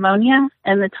the ammonia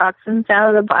and the toxins out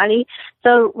of the body.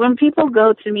 So when people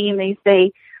go to me and they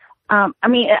say,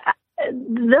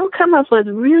 they'll come up with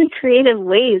really creative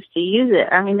ways to use it.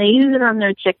 They use it on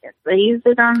their chickens. They use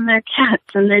it on their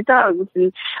cats and their dogs.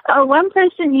 And one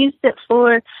person used it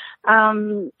for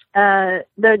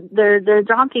their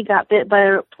donkey got bit by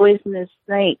a poisonous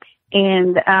snake.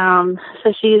 And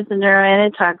so she used the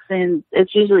neuroantitoxin.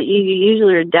 It's usually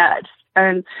are dead.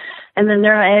 And the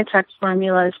neuroantitox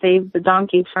formula saved the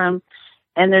donkey from,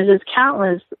 and there's just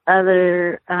countless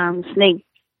other snake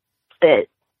bit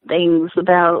things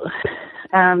about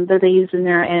that they use the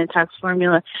neuroantitox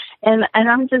formula. And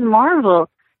I'm just marvel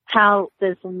how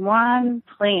this one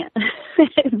plant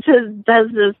just does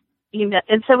this,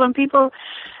 and so when people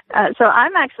So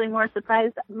I'm actually more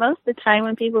surprised most of the time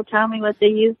when people tell me what they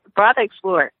use the products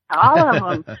for. All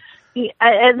of them.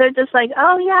 And they're just like,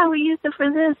 oh yeah, we use it for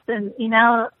this, and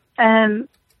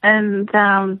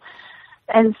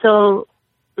so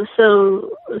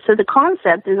the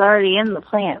concept is already in the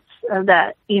plants of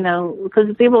that,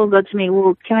 because people will go to me,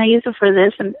 well, can I use it for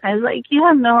this? And I was like, you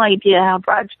have no idea how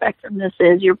broad spectrum this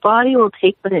is. Your body will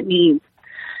take what it needs.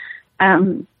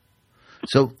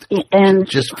 So,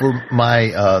 just for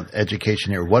my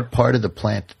education here, what part of the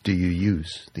plant do you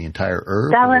use? The entire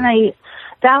herb? That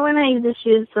one I just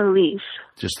use the leaf.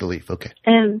 Just the leaf, okay.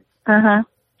 And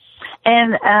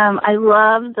I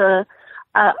love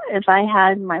if I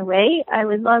had my way, I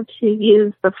would love to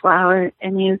use the flower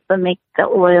and make the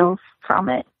oils from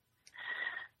it.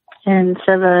 And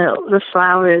so the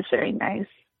flower is very nice.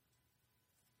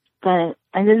 But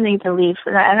I just need the leaf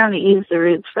for that. I don't use the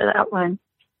roots for that one.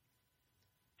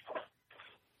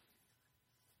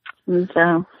 And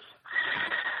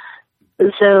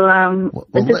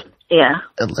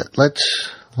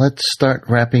Let's start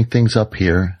wrapping things up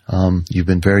here. You've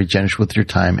been very generous with your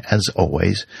time, as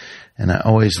always. And I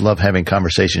always love having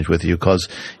conversations with you because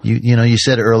you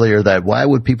said earlier that why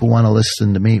would people want to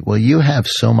listen to me? Well, you have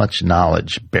so much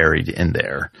knowledge buried in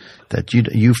there that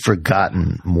you've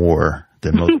forgotten more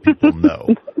than most people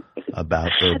know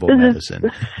about herbal medicine.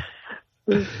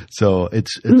 So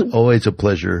it's always a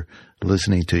pleasure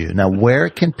listening to you. Now, where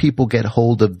can people get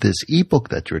hold of this ebook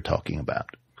that you're talking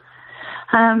about?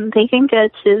 They can go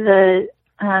to the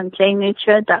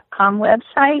jnutra.com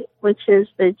website, which is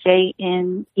the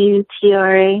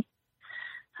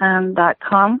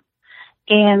jnutra.com.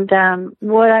 And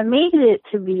what I made it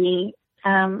to be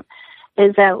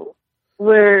is that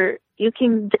you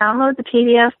can download the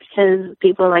PDF because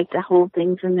people like to hold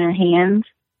things in their hands,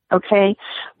 okay?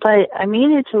 But I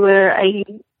made it to where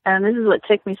and this is what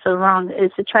took me so long,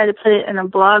 is to try to put it in a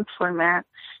blog format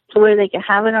to where they can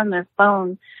have it on their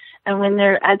phone. And when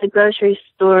they're at the grocery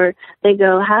store, they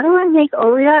go, how do I make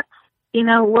Oleac?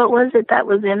 What was it that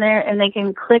was in there? And they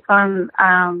can click on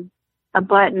a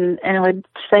button and it would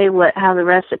say how the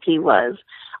recipe was,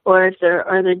 or if there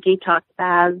are the detox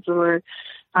baths, or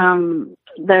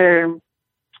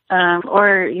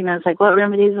it's like, what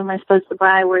remedies am I supposed to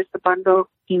buy? Where's the bundle?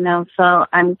 So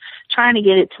I'm trying to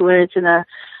get it to where it's in a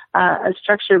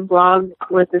structured blog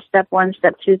with a step 1,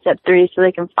 step 2, step 3, so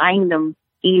they can find them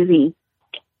easy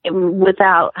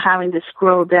without having to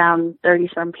scroll down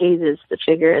 30-some pages to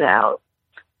figure it out,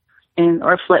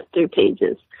 or flip through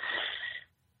pages.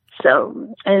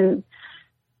 So, and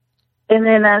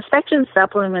then Spectrum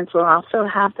Supplements will also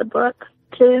have the book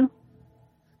too,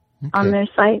 on their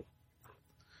site.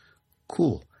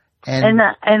 Cool. And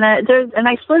I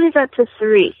split it up to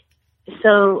 3.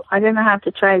 So I didn't have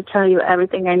to try to tell you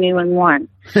everything I knew in one.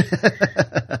 Okay.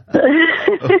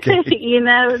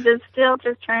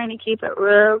 Just trying to keep it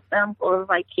real simple if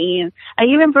I can. I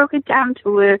even broke it down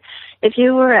to where if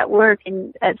you were at work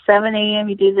and at 7 a.m.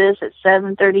 you do this, at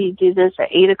 7:30 you do this,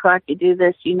 at 8 o'clock you do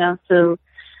this, so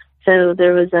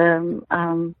there was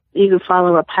you could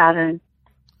follow a pattern.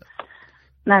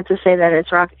 Not to say that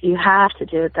it's rocket, you have to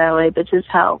do it that way, but just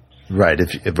help. Right.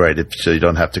 So you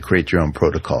don't have to create your own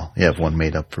protocol. You have one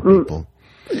made up for people.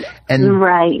 And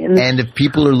right. And if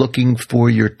people are looking for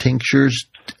your tinctures,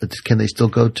 can they still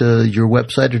go to your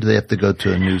website, or do they have to go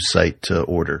to a new site to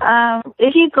order?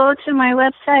 If you go to my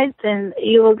website, then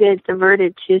you will get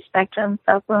diverted to Spectrum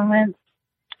Supplements,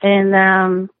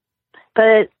 and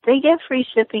but they get free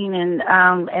shipping, and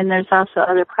there's also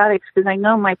other products, because I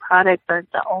know my products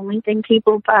aren't the only thing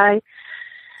people buy.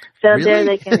 So really? there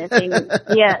they can,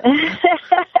 yeah.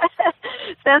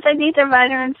 So if they need their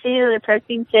vitamin C or their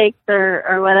protein shakes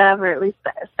or whatever, at least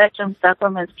Spectrum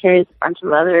Supplements carries a bunch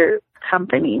of other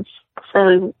companies.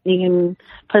 So you can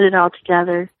put it all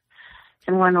together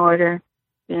in one order,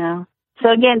 So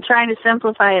again, trying to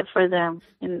simplify it for them,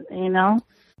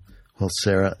 Well,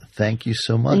 Sarah, thank you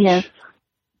so much. Yes.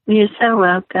 You're so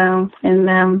welcome.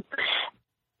 And,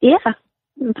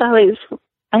 it's always,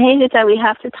 I hate it that we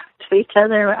have to talk to each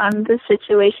other on this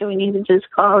situation. We need to just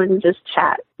call and just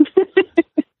chat.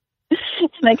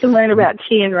 And I can learn about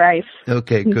tea and rice.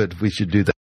 Okay, good. We should do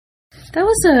that. That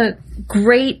was a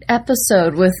great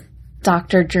episode with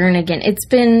Dr. Jernigan. It's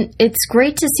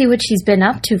great to see what she's been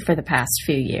up to for the past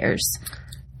few years.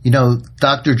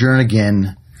 Dr.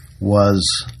 Jernigan was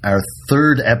our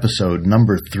third episode,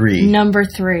 number 3. Number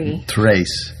 3.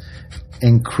 Trace.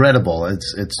 Incredible.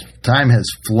 It's time has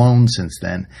flown since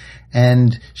then.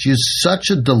 And she is such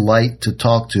a delight to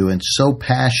talk to and so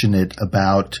passionate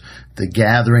about the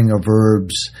gathering of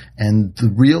herbs and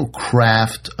the real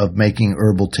craft of making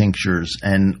herbal tinctures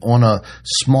and on a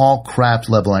small craft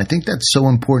level. And I think that's so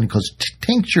important because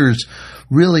tinctures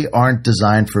really aren't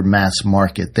designed for mass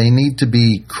market. They need to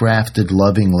be crafted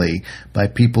lovingly by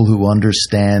people who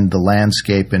understand the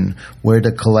landscape and where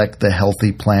to collect the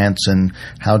healthy plants and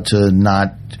how to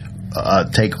not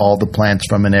take all the plants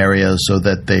from an area so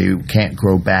that they can't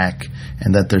grow back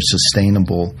and that they're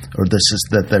sustainable or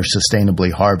that they're sustainably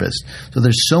harvested. So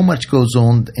there's so much goes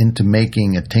on into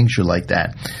making a tincture like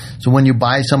that. So when you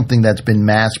buy something that's been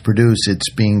mass produced, it's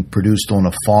being produced on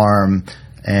a farm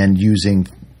and using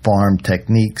farm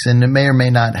techniques, and it may or may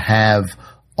not have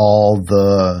all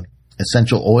the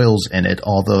essential oils in it,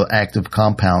 all the active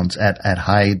compounds at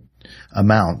high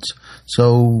amounts.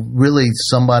 So really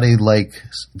somebody like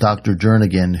Dr.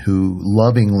 Jernigan, who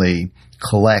lovingly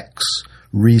collects,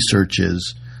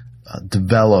 researches,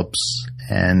 develops,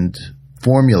 and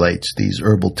formulates these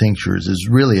herbal tinctures is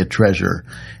really a treasure.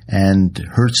 And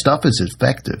her stuff is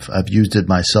effective. I've used it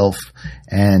myself,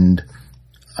 and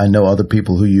I know other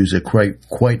people who use it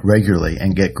quite regularly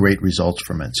and get great results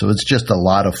from it. So it's just a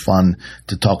lot of fun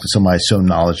to talk to somebody so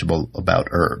knowledgeable about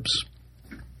herbs.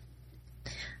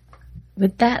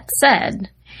 With that said,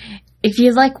 if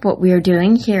you like what we are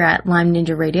doing here at Lyme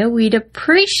Ninja Radio, we'd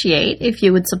appreciate if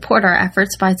you would support our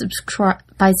efforts by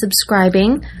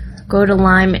subscribing. Go to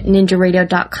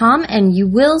LymeNinjaRadio.com and you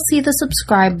will see the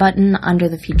subscribe button under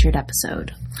the featured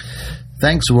episode.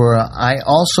 Thanks, Aurora. I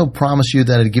also promise you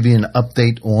that I'd give you an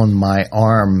update on my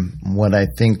arm, what I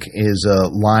think is a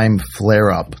Lyme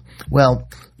flare-up. Well,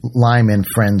 Lyme and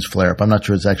friends flare-up. I'm not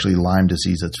sure it's actually Lyme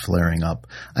disease that's flaring up.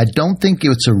 I don't think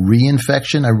it's a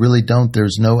reinfection. I really don't.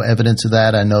 There's no evidence of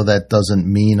that. I know that doesn't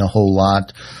mean a whole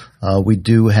lot. We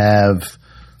do have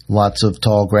lots of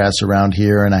tall grass around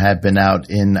here, and I have been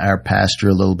out in our pasture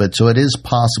a little bit, so it is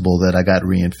possible that I got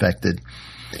reinfected.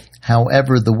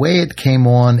 However, the way it came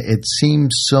on, it seems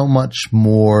so much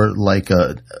more like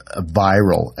a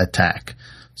viral attack,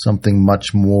 something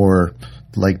much more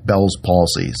like Bell's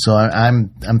palsy. So I'm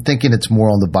thinking it's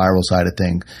more on the viral side of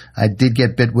things. I did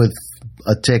get bit with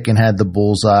a tick and had the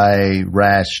bullseye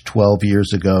rash 12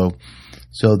 years ago.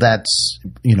 So that's,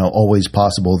 always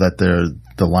possible that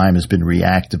the Lyme has been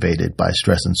reactivated by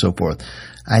stress and so forth.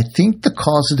 I think the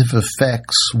causative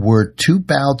effects were 2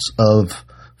 bouts of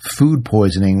food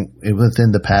poisoning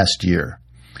within the past year.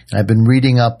 I've been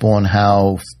reading up on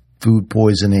how food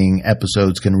poisoning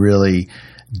episodes can really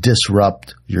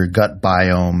disrupt your gut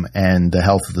biome and the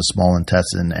health of the small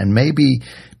intestine. And maybe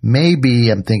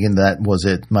I'm thinking that was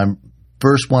it. My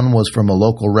first one was from a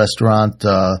local restaurant,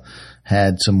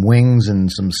 had some wings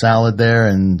and some salad there,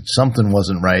 and something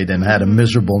wasn't right and had a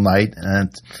miserable night.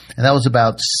 And that was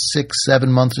about 6-7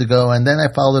 months ago. And then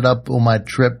I followed up on my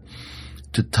trip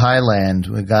to Thailand.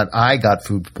 I got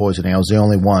food poisoning. I was the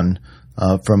only one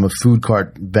from a food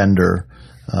cart vendor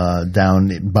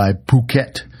down by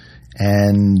Phuket.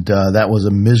 And that was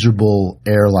a miserable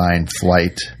airline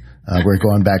flight. We're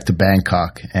going back to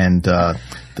Bangkok. And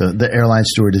the airline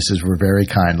stewardesses were very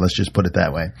kind. Let's just put it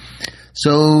that way.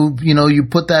 So, you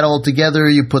put that all together,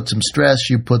 you put some stress,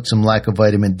 you put some lack of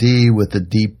vitamin D with the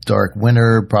deep, dark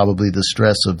winter, probably the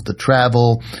stress of the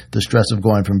travel, the stress of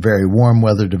going from very warm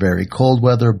weather to very cold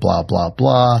weather, blah, blah,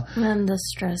 blah. And the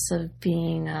stress of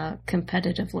being a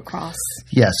competitive lacrosse.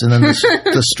 Yes, and then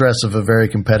the stress of a very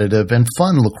competitive and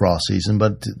fun lacrosse season.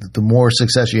 But the more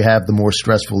success you have, the more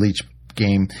stressful each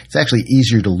game. It's actually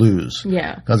easier to lose.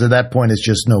 Yeah. Because at that point it's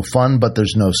just no fun, but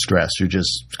there's no stress. You're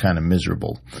just kind of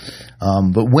miserable.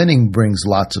 But winning brings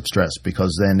lots of stress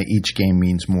because then each game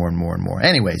means more and more and more.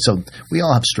 Anyway, so we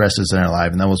all have stresses in our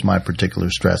life, and that was my particular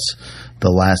stress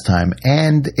the last time.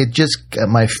 And it just,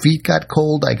 my feet got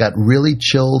cold, I got really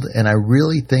chilled, and I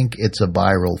really think it's a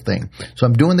viral thing. So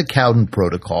I'm doing the Cowden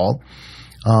protocol.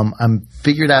 I'm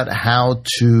figured out how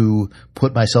to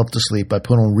put myself to sleep. I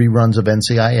put on reruns of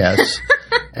NCIS,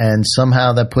 and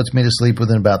somehow that puts me to sleep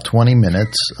within about 20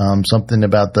 minutes. Something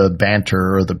about the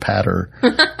banter or the patter,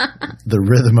 the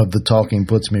rhythm of the talking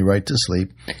puts me right to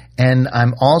sleep. And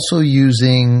I'm also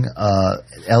using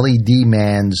LED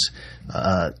Man's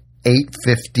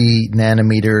 850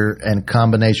 nanometer in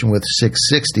combination with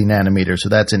 660 nanometer. So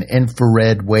that's an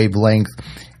infrared wavelength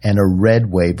and a red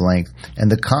wavelength, and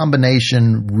the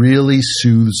combination really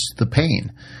soothes the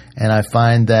pain. And I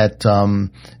find that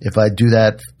if I do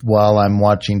that while I'm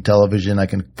watching television, I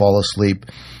can fall asleep.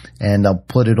 And I'll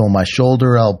put it on my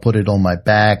shoulder, I'll put it on my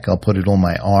back, I'll put it on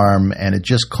my arm, and it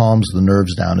just calms the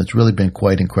nerves down. It's really been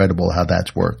quite incredible how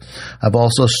that's worked. I've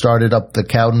also started up the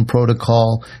Cowden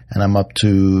protocol, and I'm up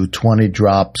to 20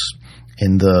 drops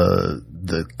in the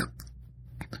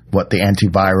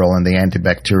antiviral and the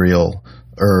antibacterial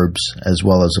herbs, as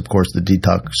well as, of course, the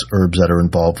detox herbs that are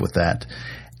involved with that.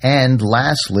 And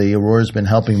lastly, Aurora's been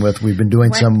helping with, we've been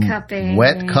doing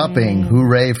wet cupping.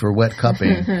 Hooray for wet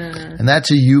cupping. And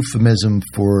that's a euphemism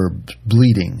for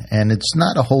bleeding. And it's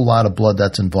not a whole lot of blood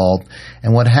that's involved.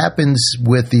 And what happens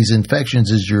with these infections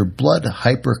is your blood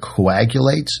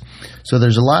hypercoagulates. So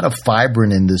there's a lot of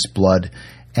fibrin in this blood,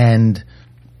 and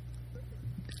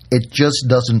it just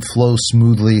doesn't flow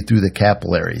smoothly through the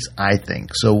capillaries, I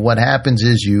think. So what happens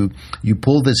is you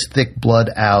pull this thick blood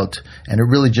out, and it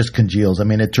really just congeals. I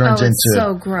mean, it turns into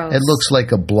so gross. It looks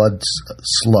like a blood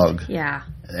slug. Yeah.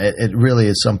 It really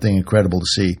is something incredible to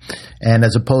see. And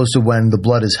as opposed to when the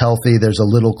blood is healthy, there's a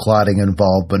little clotting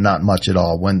involved, but not much at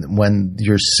all. When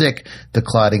you're sick, the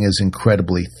clotting is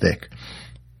incredibly thick.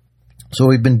 So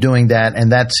we've been doing that,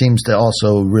 and that seems to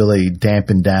also really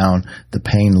dampen down the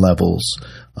pain levels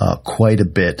quite a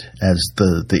bit as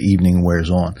the evening wears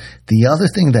on. The other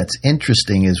thing that's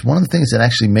interesting is one of the things that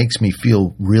actually makes me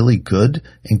feel really good,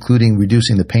 including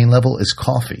reducing the pain level, is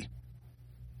coffee.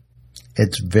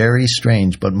 It's very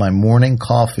strange, but my morning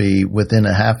coffee within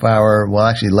a half hour, well,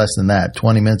 actually less than that,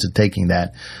 20 minutes of taking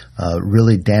that,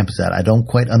 really dampens that. I don't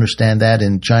quite understand that.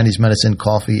 In Chinese medicine,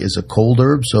 coffee is a cold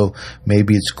herb, so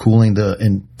maybe it's cooling the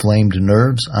inflamed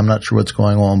nerves. I'm not sure what's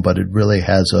going on, but it really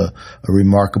has a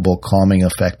remarkable calming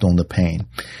effect on the pain.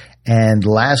 And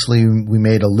lastly, we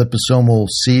made a liposomal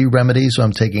C remedy, so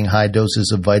I'm taking high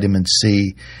doses of vitamin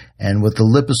C. And with the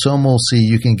liposomal C,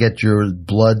 you can get your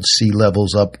blood C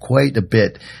levels up quite a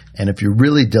bit. And if you're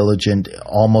really diligent,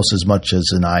 almost as much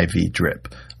as an IV drip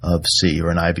of C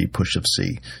or an IV push of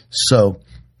C. So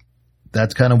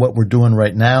that's kind of what we're doing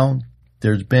right now.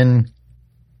 There's been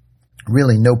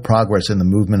really no progress in the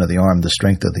movement of the arm, the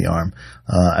strength of the arm.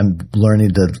 I'm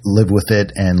learning to live with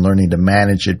it and learning to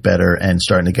manage it better and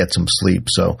starting to get some sleep.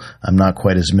 So I'm not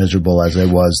quite as miserable as I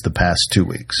was the past 2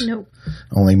 weeks. Nope.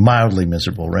 Only mildly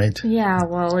miserable, right? Yeah,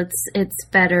 well, it's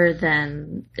better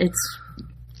than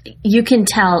you can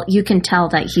tell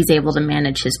that he's able to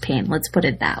manage his pain. Let's put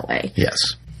it that way. Yes.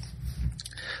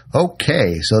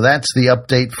 Okay, so that's the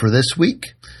update for this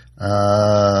week.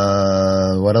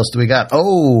 What else do we got?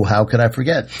 Oh, how could I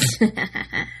forget?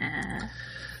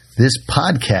 This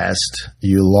podcast,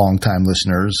 you longtime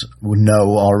listeners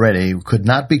know already, could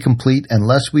not be complete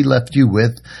unless we left you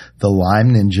with the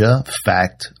Lyme Ninja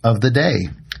fact of the day.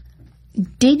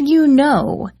 Did you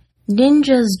know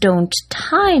ninjas don't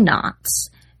tie knots,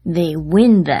 they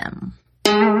win them?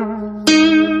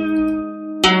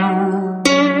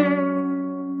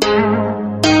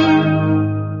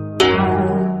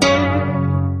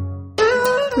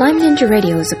 Lyme Ninja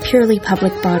Radio is a purely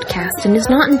public broadcast and is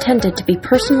not intended to be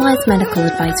personalized medical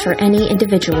advice for any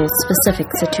individual's specific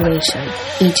situation.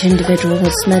 Each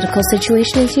individual's medical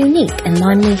situation is unique, and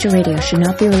Lyme Ninja Radio should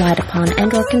not be relied upon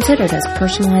and or considered as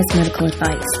personalized medical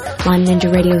advice. Lyme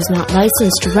Ninja Radio is not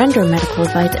licensed to render medical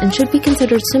advice and should be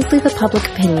considered simply the public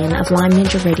opinion of Lyme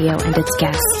Ninja Radio and its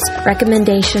guests.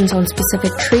 Recommendations on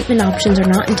specific treatment options are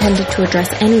not intended to address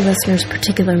any listener's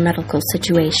particular medical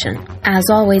situation. As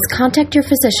always, contact your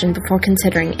physician before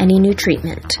considering any new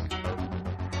treatment.